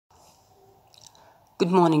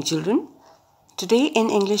Good morning, children. Today in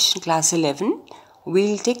English class 11,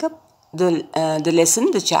 we'll take up the lesson,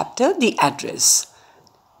 the chapter, The Address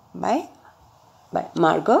by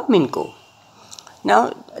Marga Minko.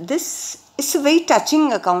 Now, this is a very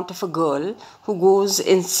touching account of a girl who goes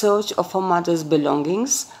in search of her mother's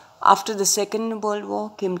belongings after the Second World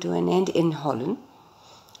War came to an end in Holland.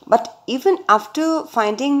 But even after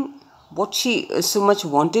finding what she so much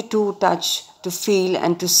wanted to touch, to feel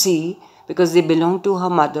and to see, because they belonged to her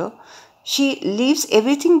mother, she leaves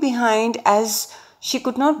everything behind as she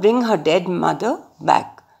could not bring her dead mother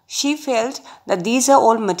back. She felt that these are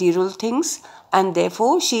all material things and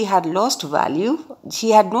therefore she had lost value.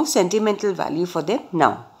 She had no sentimental value for them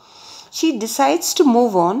now. She decides to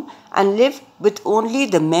move on and live with only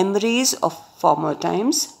the memories of former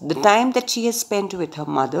times, the time that she has spent with her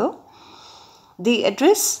mother, the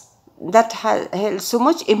address that held so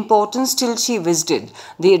much importance till she visited.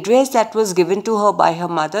 The address that was given to her by her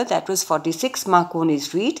mother, that was 46 Marconi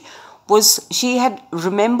Street, she had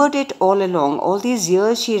remembered it all along. All these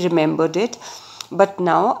years she remembered it. But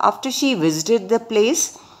now, after she visited the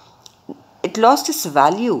place, it lost its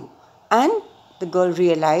value. And the girl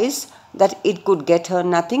realized that it could get her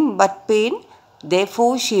nothing but pain.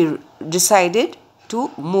 Therefore, she decided to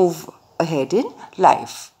move ahead in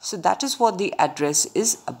life. So that is what the address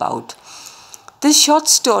is about. This short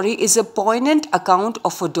story is a poignant account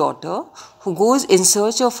of a daughter who goes in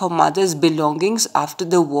search of her mother's belongings after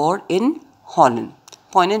the war in Holland.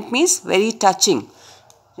 Poignant means very touching.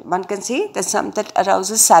 One can say that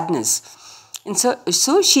arouses sadness. And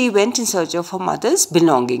so she went in search of her mother's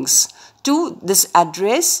belongings to this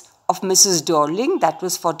address of Mrs. Dorling, that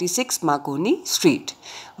was 46 Marconi Street.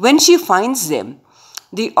 When she finds them,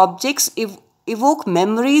 the objects evoke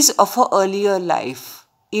memories of her earlier life.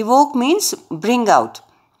 Evoke means bring out.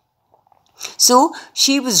 So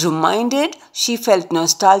she was reminded, she felt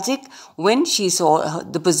nostalgic when she saw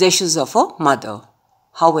the possessions of her mother.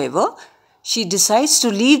 However, she decides to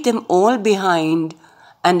leave them all behind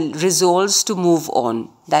and resolves to move on.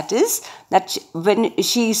 That is, when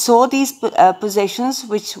she saw these possessions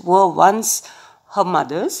which were once her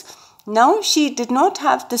mother's, now she did not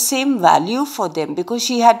have the same value for them because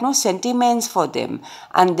she had no sentiments for them,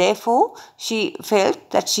 and therefore she felt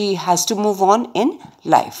that she has to move on in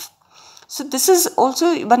life. So this is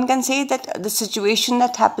also, one can say that the situation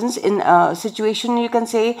that happens in a situation, you can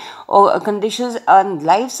say, or conditions and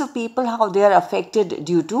lives of people, how they are affected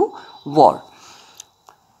due to war.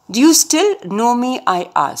 Do you still know me? I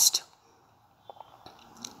asked.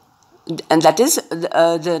 And that is,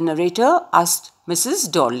 the narrator asked Mrs.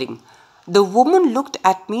 Dorling. The woman looked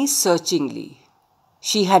at me searchingly.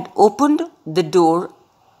 She had opened the door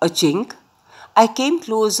a chink. I came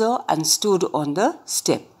closer and stood on the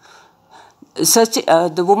step.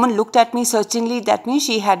 The woman looked at me searchingly, that means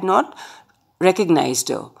she had not recognized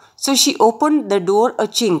her. So she opened the door a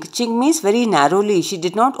chink. Chink means very narrowly. She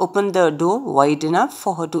did not open the door wide enough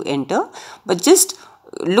for her to enter, but just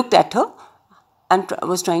looked at her and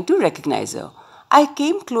was trying to recognize her. I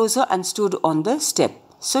came closer and stood on the step.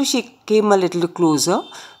 So she came a little closer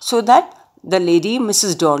so that the lady,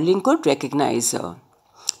 Mrs. Dorling, could recognize her.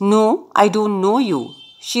 No, I don't know you.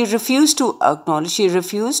 She refused to acknowledge, she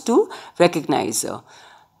refused to recognize her.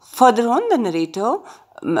 Further on, the narrator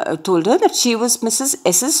told her that she was Mrs.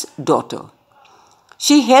 S.'s daughter.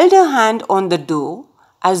 She held her hand on the door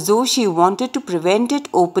as though she wanted to prevent it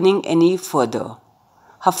opening any further.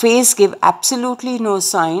 Her face gave absolutely no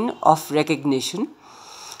sign of recognition.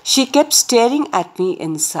 She kept staring at me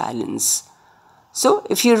in silence. So,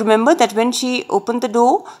 if you remember that when she opened the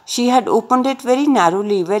door, she had opened it very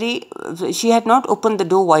narrowly, she had not opened the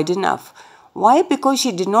door wide enough. Why? Because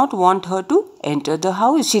she did not want her to enter the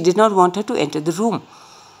house. She did not want her to enter the room.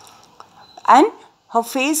 And her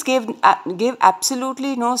face gave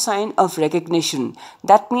absolutely no sign of recognition.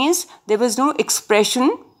 That means there was no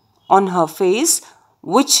expression on her face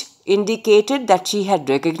which indicated that she had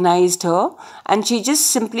recognized her, and she just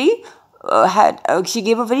simply she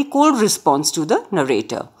gave a very cold response to the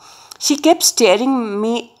narrator. She kept staring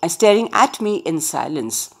at me in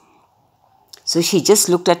silence. So she just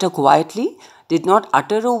looked at her quietly, did not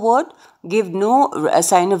utter a word, gave no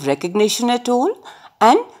sign of recognition at all,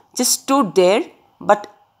 and just stood there, but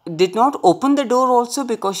did not open the door also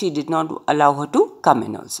because she did not allow her to come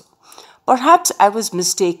in also. Perhaps I was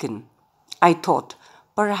mistaken, I thought.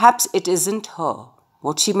 Perhaps it isn't her.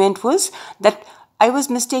 What she meant was that I was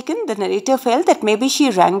mistaken. The narrator felt that maybe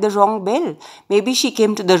she rang the wrong bell. Maybe she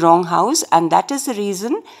came to the wrong house, and that is the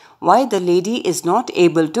reason why the lady is not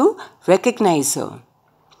able to recognize her.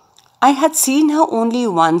 I had seen her only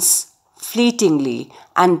once fleetingly,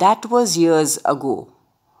 and that was years ago.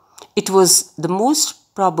 It was the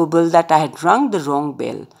most probable that I had rung the wrong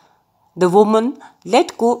bell. The woman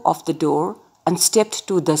let go of the door and stepped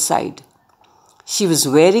to the side. She was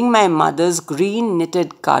wearing my mother's green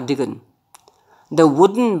knitted cardigan. The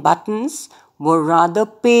wooden buttons were rather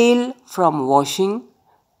pale from washing.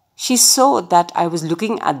 She saw that I was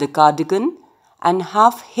looking at the cardigan and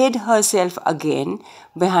half hid herself again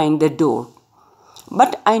behind the door.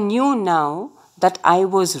 But I knew now that I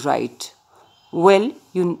was right.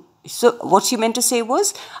 So what she meant to say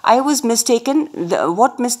was, I was mistaken.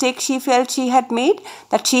 What mistake she felt she had made?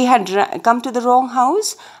 That she had come to the wrong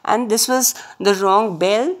house, and this was the wrong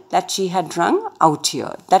bell that she had rung out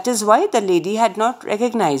here. That is why the lady had not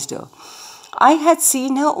recognized her. I had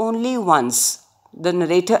seen her only once. The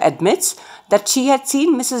narrator admits that she had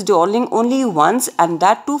seen Mrs. Dorling only once, and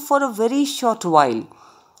that too for a very short while.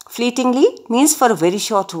 Fleetingly means for a very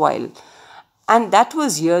short while. And that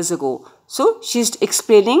was years ago. So she's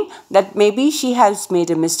explaining that maybe she has made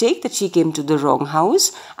a mistake, that she came to the wrong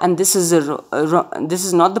house, and this is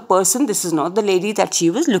not the person, this is not the lady that she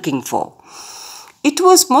was looking for. It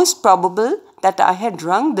was most probable that I had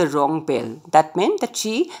rung the wrong bell. That meant that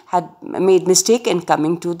she had made mistake in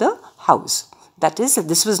coming to the house. That is,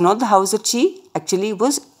 this was not the house that she actually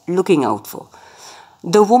was looking out for.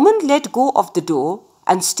 The woman let go of the door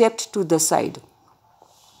and stepped to the side.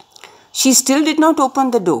 She still did not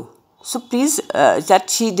open the door. So please, that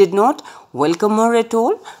she did not welcome her at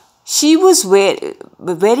all. She was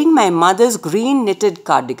wearing my mother's green knitted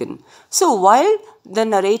cardigan. So while the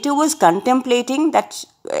narrator was contemplating that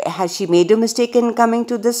has she made a mistake in coming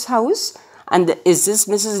to this house, and is this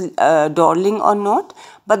Mrs. Dorling or not,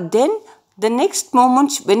 but then the next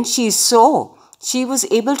moment when she saw, she was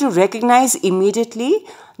able to recognize immediately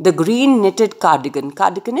the green knitted cardigan.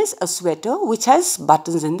 Cardigan is a sweater which has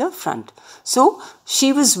buttons in the front. So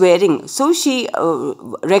she was wearing, so she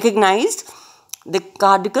recognized the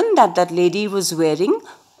cardigan that lady was wearing.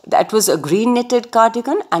 That was a green knitted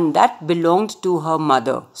cardigan, and that belonged to her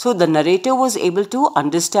mother. So the narrator was able to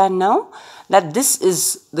understand now that this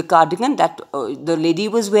is the cardigan that the lady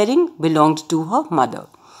was wearing belonged to her mother.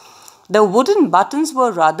 The wooden buttons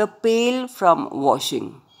were rather pale from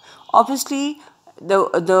washing. Obviously,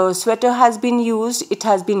 the sweater has been used, it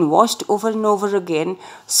has been washed over and over again.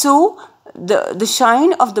 So the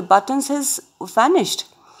shine of the buttons has vanished.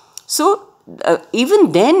 So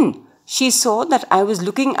even then, she saw that I was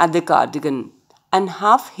looking at the cardigan and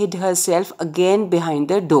half hid herself again behind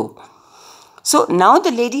the door. So now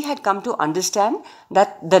the lady had come to understand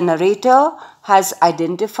that the narrator has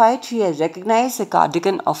identified, she has recognized the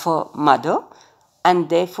cardigan of her mother, and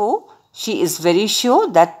therefore she is very sure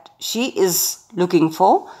that she is looking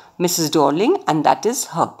for Mrs. Dorling, and that is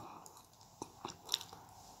her.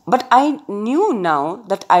 But I knew now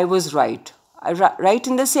that I was right. Right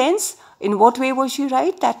in the sense, in what way was she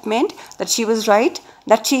right? That meant that she was right,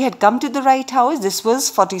 that she had come to the right house. This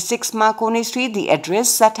was 46 Marconi Street, the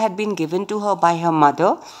address that had been given to her by her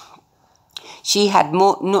mother. She had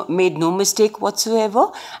made no mistake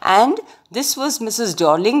whatsoever, and this was Mrs.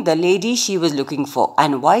 Dorling, the lady she was looking for.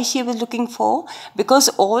 And why she was looking for? Because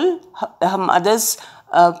all her mother's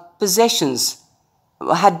possessions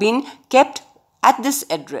had been kept at this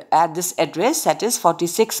address, that is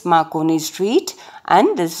 46 Marconi Street,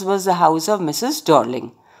 and this was the house of Mrs.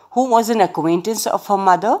 Dorling, who was an acquaintance of her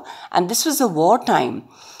mother, and this was a wartime.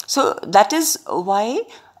 So that is why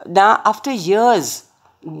now, after years,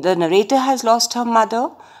 the narrator has lost her mother,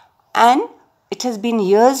 and it has been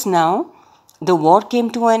years now. The war came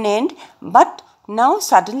to an end, but now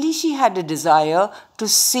suddenly she had a desire to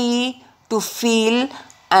see, to feel,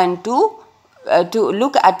 and to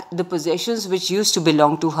look at the possessions which used to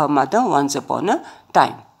belong to her mother once upon a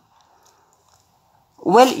time.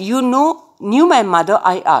 Well, you knew my mother,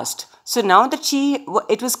 I asked. So now that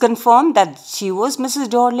it was confirmed that she was Mrs.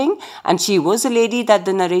 Dorling and she was the lady that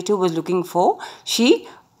the narrator was looking for, she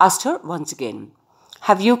asked her once again.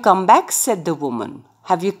 "Have you come back?" said the woman.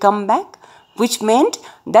 "Have you come back?" Which meant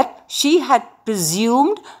that she had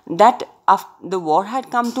presumed that the war had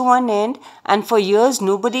come to an end and for years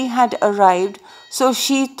nobody had arrived. So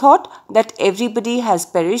she thought that everybody has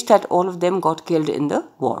perished, that all of them got killed in the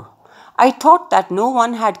war. I thought that no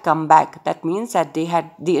one had come back. That means that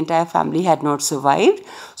the entire family had not survived.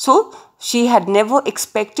 So she had never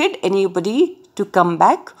expected anybody to come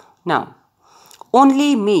back now.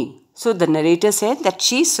 Only me. So the narrator said that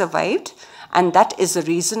she survived, and that is the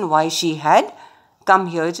reason why she had come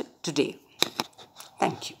here today.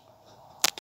 Thank you.